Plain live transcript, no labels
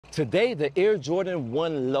Today, the Air Jordan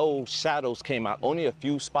 1 Low Shadows came out. Only a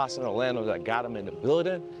few spots in Orlando that got them in the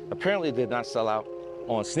building. Apparently did not sell out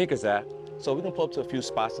on Sneakers app. So we're gonna pull up to a few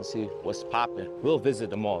spots and see what's popping. We'll visit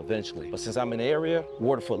them all eventually. But since I'm in the area,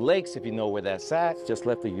 Waterford Lakes, if you know where that's at, just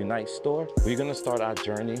left the Unite store. We're gonna start our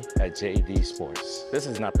journey at JD Sports. This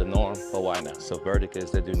is not the norm, but why not? So verdict is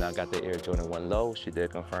they do not got the Air Jordan 1 Low. She did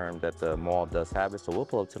confirm that the mall does have it. So we'll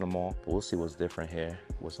pull up to the mall, but we'll see what's different here,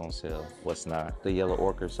 what's on sale, what's not. The yellow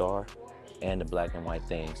orchids are, and the black and white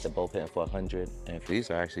things. They're both hitting for 100. And these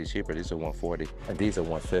are actually cheaper. These are 140 and these are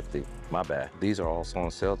 150. My bad. These are also on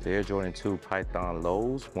sale. The Air Jordan 2 Python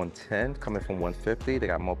Lows, 110, coming from 150. They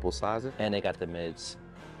got multiple sizes and they got the mids.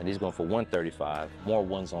 And these going for 135. More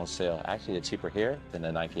ones on sale. Actually, they're cheaper here than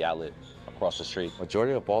the Nike outlet across the street.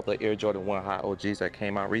 Majority of all the Air Jordan 1 High OGs that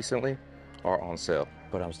came out recently are on sale.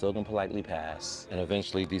 But I'm still gonna politely pass. And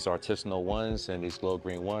eventually these artisanal ones and these glow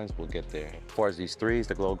green ones will get there. As far as these threes,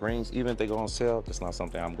 the glow greens, even if they go on sale, that's not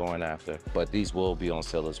something I'm going after. But these will be on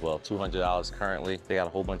sale as well. $200 currently. They got a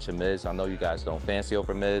whole bunch of mids. I know you guys don't fancy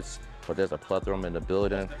over mids, but there's a plethora of them in the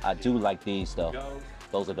building. I do like these though.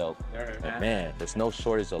 Those are dope. And man, there's no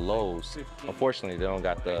shortage of lows. Unfortunately, they don't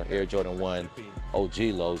got the Air Jordan 1 OG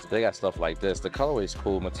lows. They got stuff like this. The colorway is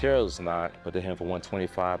cool, material is not, but they're hitting for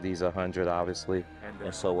 125. These are 100, obviously,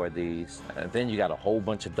 and so are these. And then you got a whole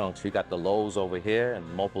bunch of dunks. You got the lows over here and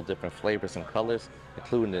multiple different flavors and colors,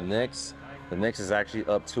 including the Knicks. The Knicks is actually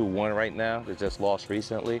up 2-1 right now. They just lost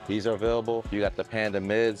recently. These are available. You got the Panda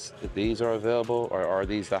mids. If these are available, or are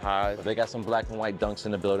these the highs? They got some black and white dunks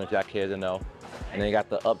in the building, if y'all care to know. And then you got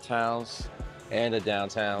the uptowns and the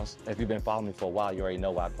downtowns. If you've been following me for a while, you already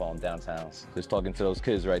know why I call them downtowns. Just talking to those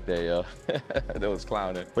kids right there, yo. They was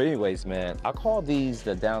clowning. But anyways, man, I call these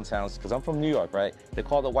the downtowns because I'm from New York, right? They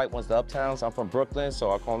call the white ones the uptowns. I'm from Brooklyn,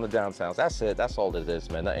 so I call them the downtowns. That's it. That's all it is,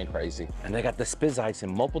 man. Nothing crazy. And they got the Spizites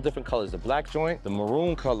in multiple different colors. The black joint, the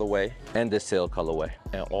maroon colorway, and the sail colorway.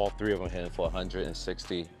 And all three of them hitting for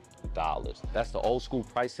 $160. That's the old school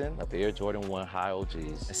pricing of the Air Jordan 1 High OGs.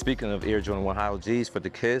 And speaking of Air Jordan 1 High OGs, for the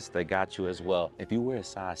kids, they got you as well. If you wear a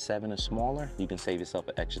size 7 or smaller, you can save yourself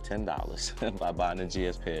an extra $10 by buying the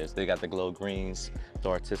GS pairs. They got the glow greens, the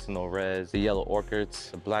artisanal reds, the yellow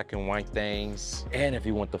orchids, the black and white things. And if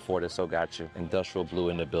you want the Fortiso, got you. Industrial blue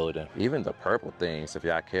in the building. Even the purple things, if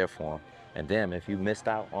y'all care for them. And damn, if you missed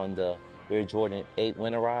out on the Air Jordan 8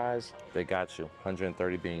 winterize, they got you.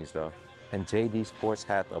 130 beans though. And JD Sports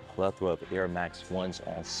had a plethora of Air Max 1s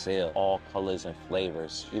on sale, all colors and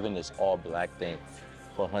flavors. Even this all black thing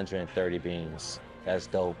for 130 beans. That's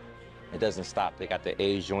dope. It doesn't stop. They got the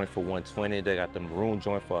A's joint for 120. They got the maroon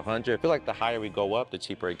joint for 100. I feel like the higher we go up, the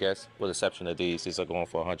cheaper it gets. With the exception of these. These are going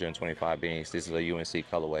for 125 beans. This is a UNC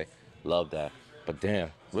colorway. Love that. But damn,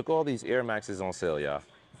 look at all these Air Maxes on sale, y'all.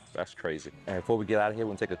 That's crazy. And before we get out of here,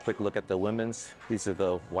 we'll take a quick look at the women's. These are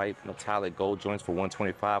the white metallic gold joints for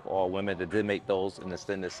 125. All women. They did make those in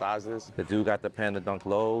extended sizes. They do got the Panda Dunk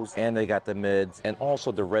lows, and they got the mids, and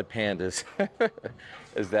also the red pandas.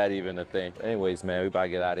 Is that even a thing? Anyways, man, we about to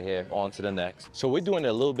get out of here. On to the next. So we're doing it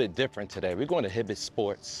a little bit different today. We're going to Hibbett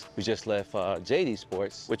Sports. We just left JD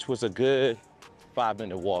Sports, which was a good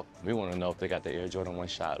 5-minute walk. We want to know if they got the Air Jordan 1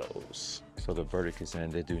 Shadows. So the verdict is in,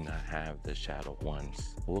 they do not have the Shadow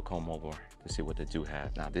 1s. We'll come over to see what they do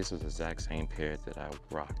have. Now, this is the exact same pair that I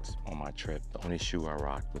rocked on my trip. The only shoe I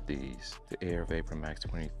rocked with these, the Air Vapor Max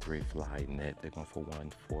 23 Fly Knit. They're going for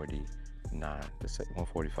 149, let's say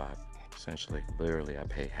 145. Essentially, literally, I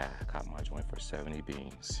paid half. I got my joint for 70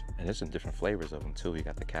 beans. And there's some different flavors of them too. You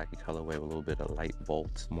got the khaki colorway with a little bit of light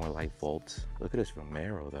volt, more light volt. Look at this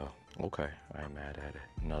Romero though. Okay, I ain't mad at it.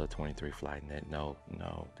 Another 23 Fly Knit. No,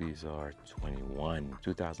 these are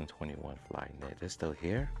 2021 Fly Knit. They're still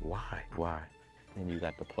here? Why? And you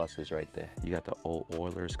got the pluses right there. You got the old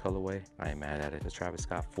Oilers colorway. I ain't mad at it. The Travis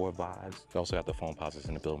Scott 4 vibes. You also got the foam posits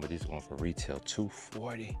in the building, but these are going for retail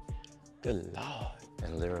 $240. Good Lord.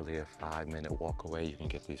 And literally a 5-minute walk away, you can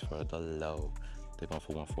get these for the low. They're going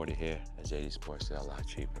for 140 here at JD Sports. They're a lot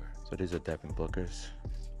cheaper. So these are Devin Bookers.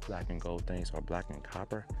 Black and gold things, or black and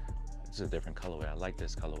copper. This is a different colorway. I like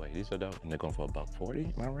this colorway. These are dope. And they're going for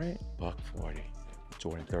 $140, am I right? $140.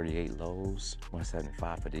 Jordan 38 lows,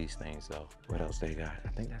 175 for these things though. What else they got? I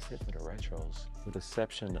think that's it for the retros. With the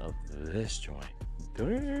exception of this joint.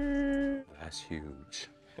 Damn, that's huge.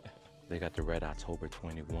 They got the red October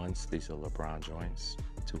 21s. These are LeBron joints,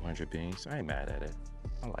 200 beans. I ain't mad at it.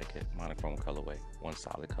 I like it. Monochrome colorway, one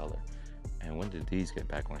solid color. And when did these get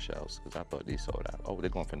back on shelves? Because I thought these sold out. Oh, they're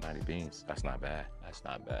going for 90 beans. That's not bad. That's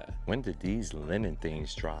not bad. When did these linen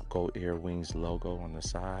things drop? Gold Air Wings logo on the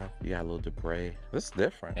side. You got a little debris. This is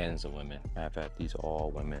different. And it's a women. Matter of fact, these are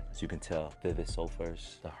all women. As you can tell, Vivid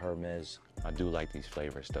Sofas, the Hermes. I do like these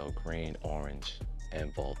flavors though. Green, orange,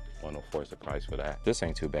 and Volt. 104 is the price for that. This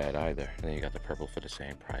ain't too bad either. And then you got the purple for the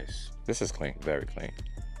same price. This is clean, very clean.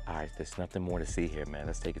 All right, there's nothing more to see here, man.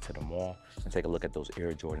 Let's take it to the mall and take a look at those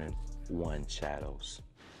Air Jordan 1 shadows.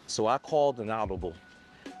 So I called an audible.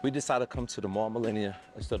 We decided to come to the mall Millenia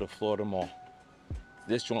instead of Florida Mall.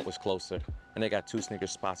 This joint was closer, and they got 2 sneaker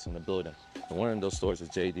spots in the building. And one of those stores is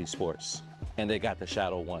JD Sports, and they got the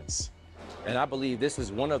shadow ones. And I believe this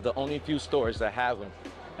is one of the only few stores that have them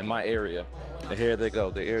in my area. And here they go,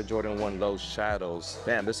 the Air Jordan 1 Low Shadows.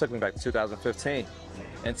 Damn, this took me back to 2015.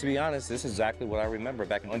 And to be honest, this is exactly what I remember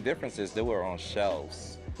back then. The difference is they were on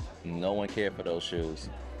shelves. No one cared for those shoes.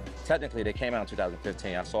 Technically, they came out in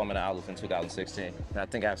 2015. I saw them in the outlets in 2016. And I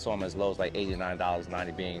think I saw them as low as like $89,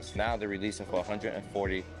 90 beans. Now they're releasing for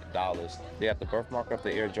 $140. They got the birthmark of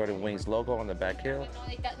the Air Jordan Wings logo on the back heel.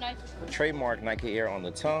 The trademark Nike Air on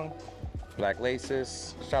the tongue. Black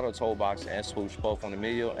laces, shadow toe box, and swoosh both on the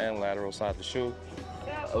medial and lateral side of the shoe.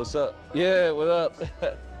 What's up? Yeah, what up?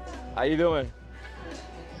 How you doing?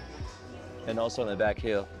 And also on the back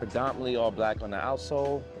heel, predominantly all black on the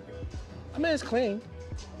outsole. I mean, it's clean,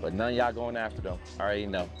 but none of y'all going after them. I already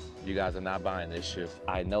know. You guys are not buying this shoe.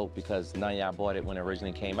 I know because none of y'all bought it when it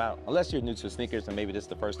originally came out. Unless you're new to sneakers and maybe this is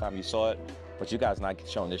the first time you saw it, but you guys not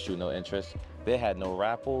showing this shoe no interest. They had no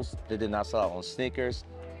raffles. They did not sell out on sneakers.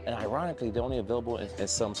 And ironically, they're only available in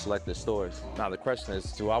some selected stores. Now the question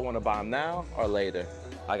is, do I want to buy them now or later?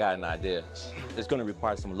 I got an idea. It's going to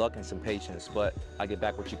require some luck and some patience, but I'll get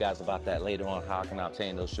back with you guys about that later on, how I can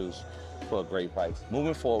obtain those shoes for a great price.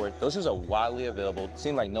 Moving forward, those shoes are widely available. It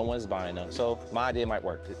seems like no one's buying them, so my idea might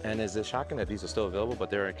work. And is it shocking that these are still available, but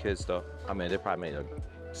they're in kids though? I mean, they probably made a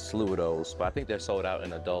slew of those, but I think they're sold out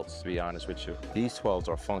in adults, to be honest with you. These 12s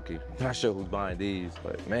are funky. Not sure who's buying these,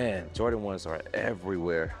 but man, Jordan 1s are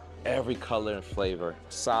everywhere. Every color and flavor,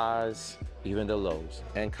 size, even the lows,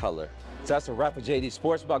 and color. So that's a wrap for JD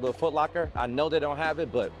Sports. We're about to go to Foot Locker. I know they don't have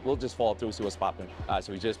it, but we'll just fall through, see what's popping. All right,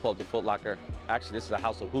 so we just pulled up the Foot Locker. Actually, this is the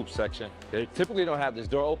House of Hoops section. They typically don't have this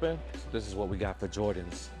door open. This is what we got for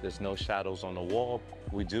Jordans. There's no shadows on the wall.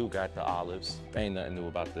 We do got the olives. Ain't nothing new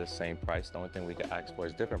about this, same price. The only thing we can ask for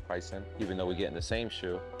is different pricing, even though we're getting the same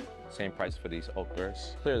shoe. Same price for these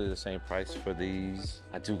Ochres. Clearly the same price for these.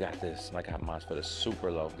 I do got this. I got mine for the super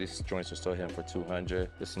low. These joints are still hitting for 200.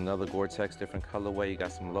 This is another Gore-Tex, different colorway. You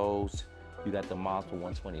got some lows. You got the Mods for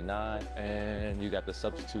 129. And you got the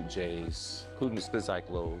substitute J's, including the Spizike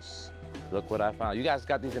lows. Look what I found. You guys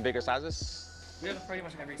got these in bigger sizes? We have pretty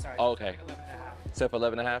much in every size. Oh, okay. Like 11.5. Except for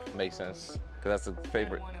 11.5? Makes sense. Because that's a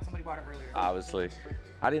favorite. Somebody bought it earlier. Obviously.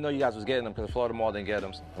 I didn't know you guys was getting them because the Florida Mall didn't get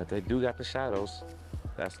them. But they do got the shadows.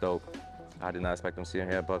 That's dope. I did not expect them to see in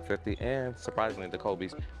here $150, and surprisingly the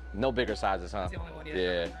Kobe's. No bigger sizes, huh? That's the only one.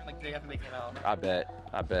 Yeah. Like they have to make it out. I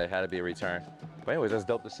bet. Had to be a return. But anyways, that's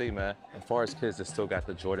dope to see, man. As far as kids, they still got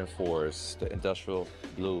the Jordan 4s, the industrial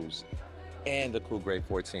blues, and the cool grade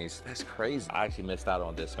 14s. That's crazy. I actually missed out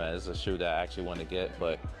on this, man. This is a shoe that I actually want to get,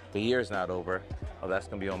 but the year's not over. Oh, that's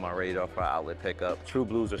gonna be on my radar for outlet pickup. True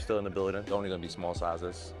blues are still in the building. They're only gonna be small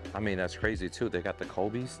sizes. I mean, that's crazy too. They got the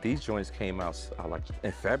Kobe's. These joints came out like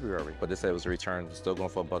in February, but they said it was a return. Still going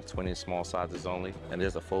for $120, small sizes only. And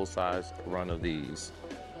there's a full size run of these.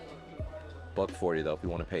 $140 though, if you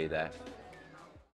wanna pay that.